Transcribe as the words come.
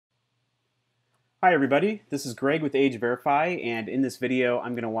Hi everybody, this is Greg with AgeVerify, and in this video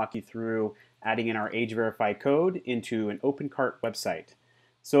I'm going to walk you through adding in our AgeVerify code into an OpenCart website.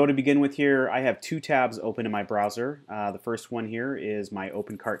 So to begin with here, I have two tabs open in my browser. The first one here is my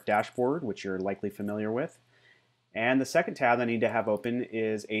OpenCart dashboard, which you're likely familiar with. And the second tab I need to have open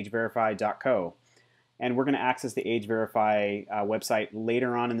is AgeVerify.co. And we're going to access the AgeVerify website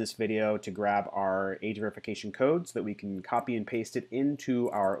later on in this video to grab our age verification code so that we can copy and paste it into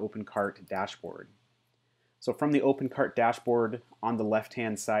our OpenCart dashboard. So from the OpenCart dashboard on the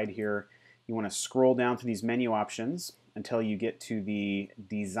left-hand side here, you want to scroll down through these menu options until you get to the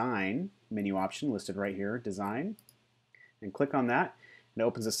Design menu option listed right here, Design, and click on that. It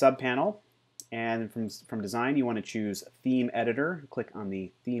opens a sub-panel, and from Design you want to choose Theme Editor. Click on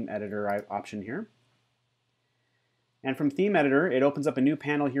the Theme Editor option here. And from Theme Editor, it opens up a new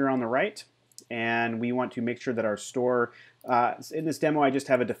panel here on the right, and we want to make sure that our store, in this demo I just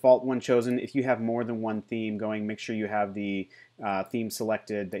have a default one chosen. If you have more than one theme going, make sure you have the theme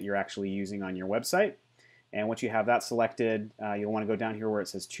selected that you're actually using on your website. And once you have that selected, you'll want to go down here where it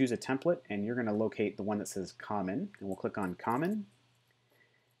says Choose a Template, and you're going to locate the one that says Common, and we'll click on Common.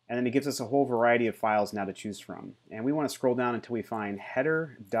 And then it gives us a whole variety of files now to choose from. And we want to scroll down until we find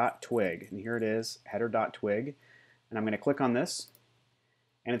header.twig, and here it is, header.twig. And I'm going to click on this,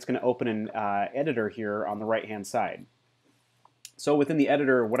 and it's going to open an editor here on the right-hand side. So within the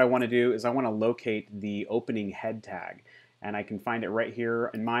editor, what I want to do is I want to locate the opening head tag. And I can find it right here.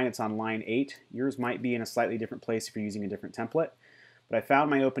 In mine, it's on line 8. Yours might be in a slightly different place if you're using a different template. But I found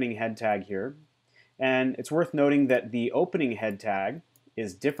my opening head tag here. And it's worth noting that the opening head tag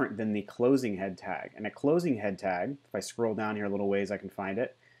is different than the closing head tag. And a closing head tag, if I scroll down here a little ways, I can find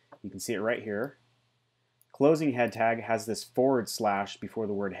it. You can see it right here. Closing head tag has this / before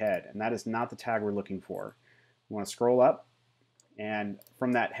the word head, and that is not the tag we're looking for. We want to scroll up, and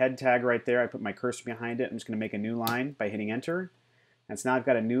from that head tag right there, I put my cursor behind it. I'm just going to make a new line by hitting enter. And so now I've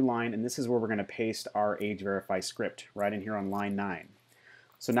got a new line, and this is where we're going to paste our AgeVerify script, right in here on line 9.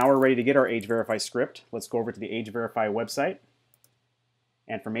 So now we're ready to get our AgeVerify script. Let's go over to the AgeVerify website.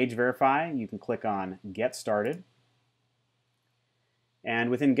 And from AgeVerify, you can click on Get Started.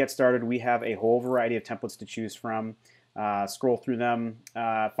 And within Get Started, we have a whole variety of templates to choose from. Scroll through them,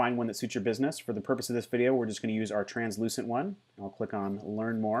 find one that suits your business. For the purpose of this video, we're just going to use our translucent one. I'll click on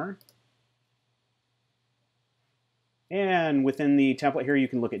Learn More. And within the template here, you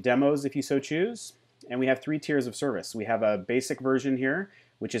can look at demos if you so choose. And we have 3 tiers of service. We have a basic version here,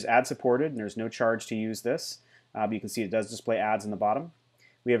 which is ad supported, and there's no charge to use this. But you can see it does display ads in the bottom.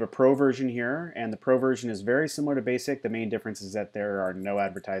 We have a Pro version here, and the Pro version is very similar to Basic. The main difference is that there are no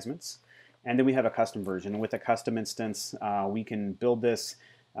advertisements. And then we have a custom version. With a custom instance, we can build this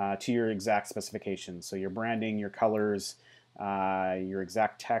to your exact specifications. So your branding, your colors, your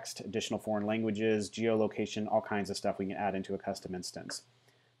exact text, additional foreign languages, geolocation, all kinds of stuff we can add into a custom instance.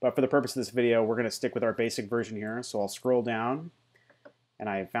 But for the purpose of this video, we're going to stick with our basic version here. So I'll scroll down, and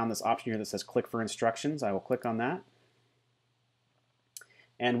I found this option here that says Click for Instructions. I will click on that.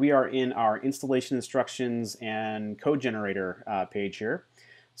 And we are in our installation instructions and code generator page here.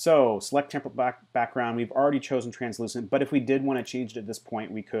 So select template background. We've already chosen translucent, but if we did want to change it at this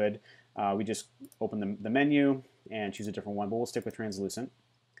point, we could. We just open the menu and choose a different one, but we'll stick with translucent.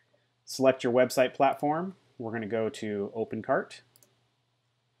 Select your website platform. We're going to go to OpenCart.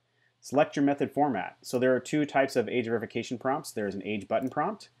 Select your method format. So there are 2 types of age verification prompts. There's an age button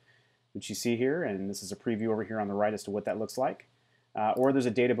prompt, which you see here, and this is a preview over here on the right as to what that looks like. Or there's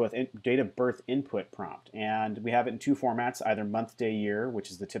a date of birth input prompt, and we have it in 2 formats, either month, day, year,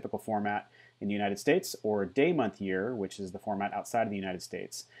 which is the typical format in the United States, or day, month, year, which is the format outside of the United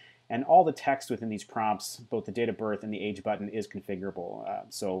States. And all the text within these prompts, both the date of birth and the age button, is configurable.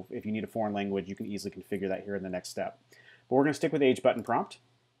 So if you need a foreign language, you can easily configure that here in the next step. But we're going to stick with age button prompt.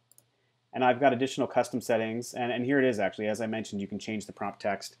 And I've got additional custom settings, and here it is actually. As I mentioned, you can change the prompt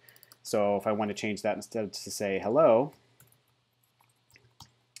text. So if I want to change that instead to say hello,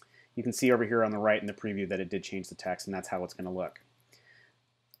 you can see over here on the right in the preview that it did change the text, and that's how it's going to look.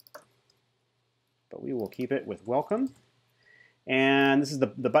 But we will keep it with welcome. And this is the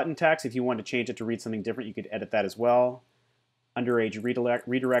button text. If you want to change it to read something different, you could edit that as well. Underage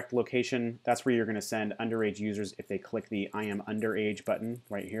redirect location, that's where you're going to send underage users if they click the I am underage button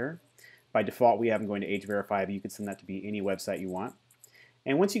right here. By default, we have them going to AgeVerify, but you could send that to be any website you want.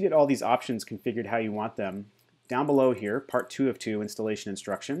 And once you get all these options configured how you want them, down below here, part 2 of 2, installation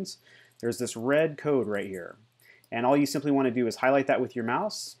instructions, there's this red code right here. And all you simply want to do is highlight that with your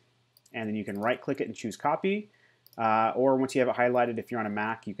mouse, and then you can right-click it and choose copy. Or once you have it highlighted, if you're on a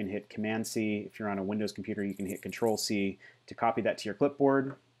Mac, you can hit Command-C. If you're on a Windows computer, you can hit Control-C to copy that to your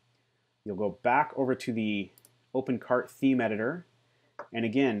clipboard. You'll go back over to the OpenCart theme editor, and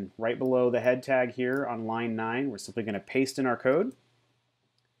again, right below the head tag here on line 9, we're simply going to paste in our code.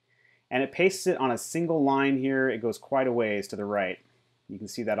 And it pastes it on a single line here. It goes quite a ways to the right. You can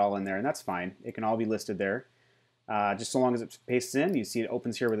see that all in there, and that's fine. It can all be listed there. Just so long as it pastes in, you see it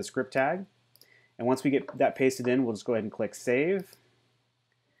opens here with a script tag. And once we get that pasted in, we'll just go ahead and click Save.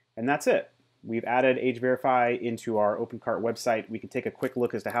 And that's it. We've added AgeVerify into our OpenCart website. We can take a quick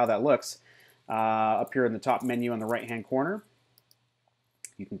look as to how that looks. Up here in the top menu on the right-hand corner,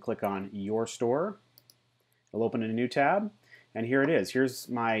 you can click on Your Store. It'll open in a new tab. And here it is. Here's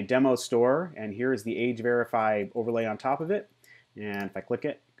my demo store, and here's the AgeVerify overlay on top of it. And if I click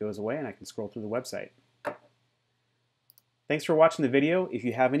it, it goes away, and I can scroll through the website. Thanks for watching the video. If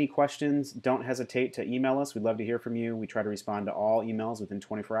you have any questions, don't hesitate to email us. We'd love to hear from you. We try to respond to all emails within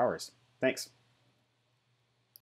 24 hours. Thanks.